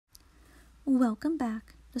Welcome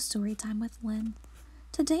back to Storytime with Lynn.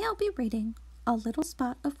 Today I'll be reading A Little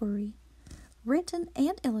Spot of Worry, written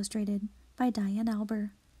and illustrated by Diane Alber.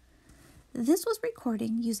 This was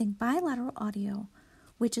recording using bilateral audio,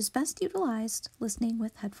 which is best utilized listening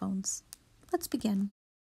with headphones. Let's begin.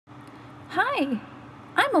 Hi,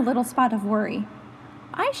 I'm a little spot of worry.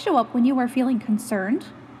 I show up when you are feeling concerned,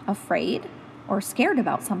 afraid, or scared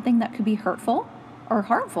about something that could be hurtful or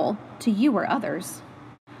harmful to you or others.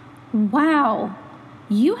 Wow,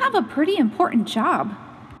 you have a pretty important job.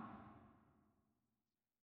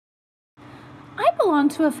 I belong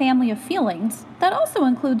to a family of feelings that also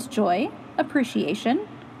includes joy, appreciation,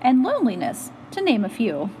 and loneliness, to name a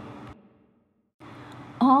few.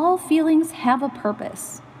 All feelings have a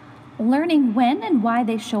purpose. Learning when and why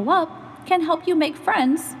they show up can help you make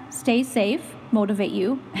friends, stay safe, motivate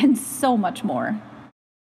you, and so much more.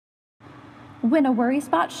 When a worry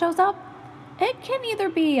spot shows up, it can either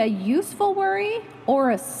be a useful worry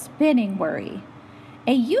or a spinning worry.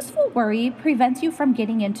 A useful worry prevents you from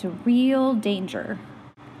getting into real danger.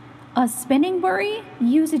 A spinning worry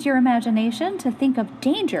uses your imagination to think of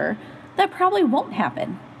danger that probably won't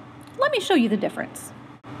happen. Let me show you the difference.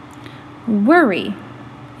 Worry.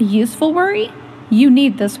 Useful worry? You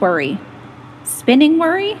need this worry. Spinning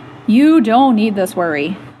worry? You don't need this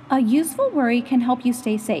worry. A useful worry can help you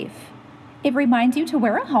stay safe. It reminds you to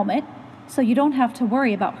wear a helmet so you don't have to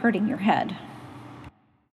worry about hurting your head.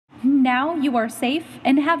 Now you are safe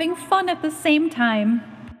and having fun at the same time.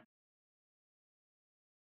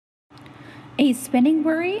 A spinning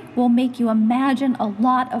worry will make you imagine a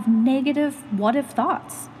lot of negative what-if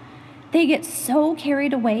thoughts. They get so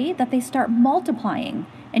carried away that they start multiplying,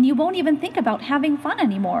 and you won't even think about having fun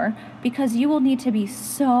anymore because you will need to be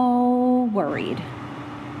so worried.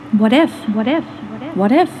 What if? What if?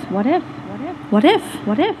 What if? What if? What if?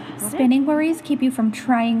 What if? Spinning worries keep you from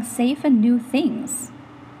trying safe and new things.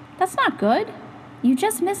 That's not good. You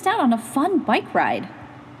just missed out on a fun bike ride.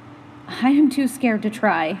 I am too scared to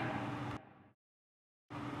try.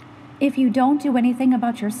 If you don't do anything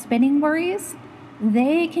about your spinning worries,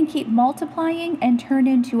 they can keep multiplying and turn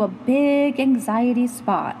into a big anxiety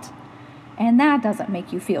spot. And that doesn't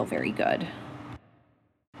make you feel very good.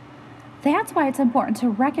 That's why it's important to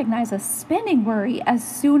recognize a spinning worry as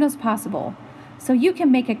soon as possible, so you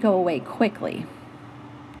can make it go away quickly.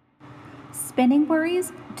 Spinning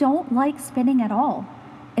worries don't like spinning at all.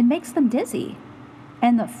 It makes them dizzy.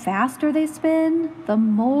 And the faster they spin, the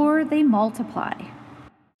more they multiply.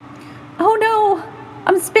 Oh no!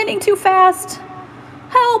 I'm spinning too fast!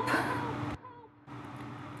 Help!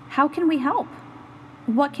 How can we help?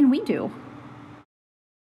 What can we do?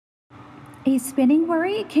 A spinning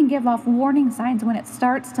worry can give off warning signs when it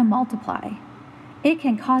starts to multiply. It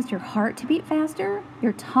can cause your heart to beat faster,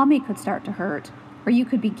 your tummy could start to hurt, or you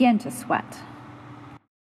could begin to sweat.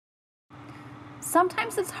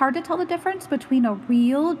 Sometimes it's hard to tell the difference between a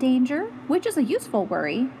real danger, which is a useful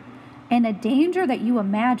worry, and a danger that you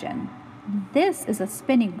imagine. This is a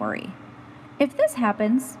spinning worry. If this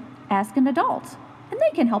happens, ask an adult, and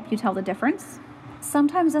they can help you tell the difference.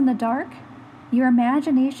 Sometimes in the dark, your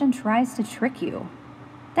imagination tries to trick you.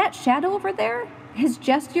 That shadow over there is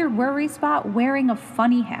just your worry spot wearing a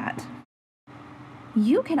funny hat.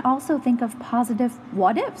 You can also think of positive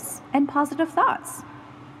what-ifs and positive thoughts.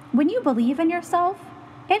 When you believe in yourself,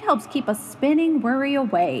 it helps keep a spinning worry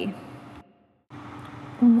away.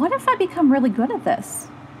 What if I become really good at this?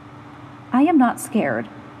 I am not scared.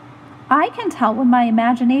 I can tell when my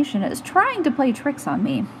imagination is trying to play tricks on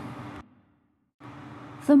me.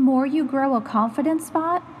 The more you grow a confidence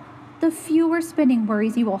spot, the fewer spinning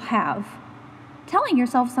worries you will have. Telling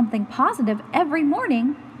yourself something positive every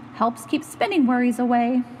morning helps keep spinning worries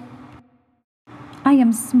away. I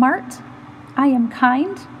am smart. I am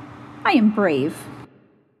kind. I am brave.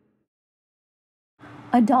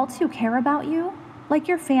 Adults who care about you, like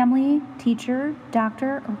your family, teacher,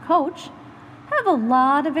 doctor, or coach, have a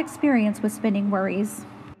lot of experience with spinning worries.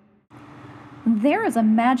 There is a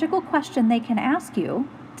magical question they can ask you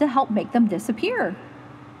to help make them disappear.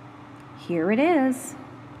 Here it is.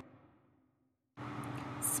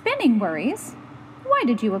 Spinning worries, why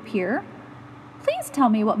did you appear? Please tell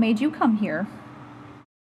me what made you come here.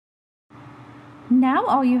 Now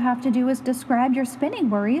all you have to do is describe your spinning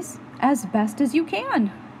worries as best as you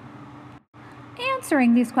can.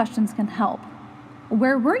 Answering these questions can help.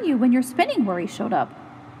 Where were you when your spinning worry showed up?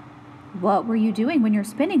 What were you doing when your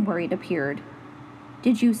spinning worry appeared?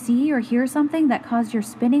 Did you see or hear something that caused your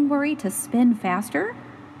spinning worry to spin faster?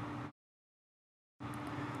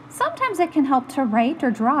 Sometimes it can help to write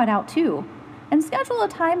or draw it out too, and schedule a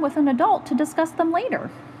time with an adult to discuss them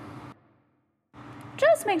later.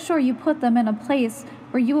 Just make sure you put them in a place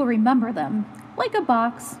where you will remember them, like a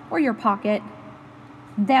box or your pocket.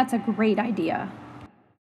 That's a great idea.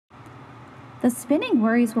 The spinning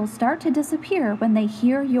worries will start to disappear when they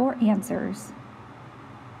hear your answers.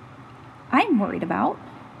 I'm worried about.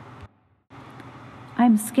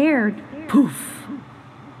 I'm scared. Poof.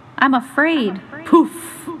 I'm afraid.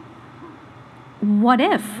 Poof. What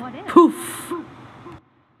if? Poof.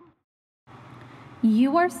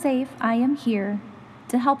 You are safe. I am here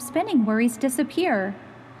to help spinning worries disappear.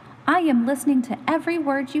 I am listening to every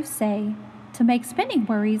word you say to make spinning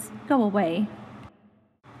worries go away.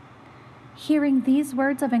 Hearing these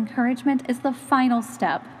words of encouragement is the final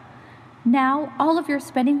step. Now all of your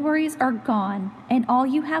spinning worries are gone, and all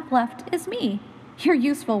you have left is me, your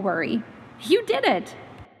useful worry. You did it!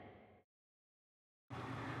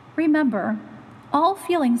 Remember, all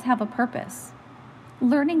feelings have a purpose.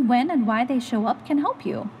 Learning when and why they show up can help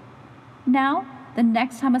you. Now, the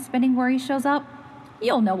next time a spinning worry shows up,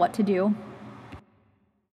 you'll know what to do.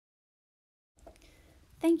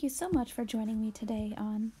 Thank you so much for joining me today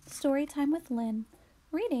on Storytime with Lynn,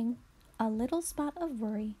 reading A Little Spot of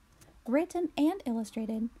Worry, written and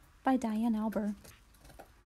illustrated by Diane Alber.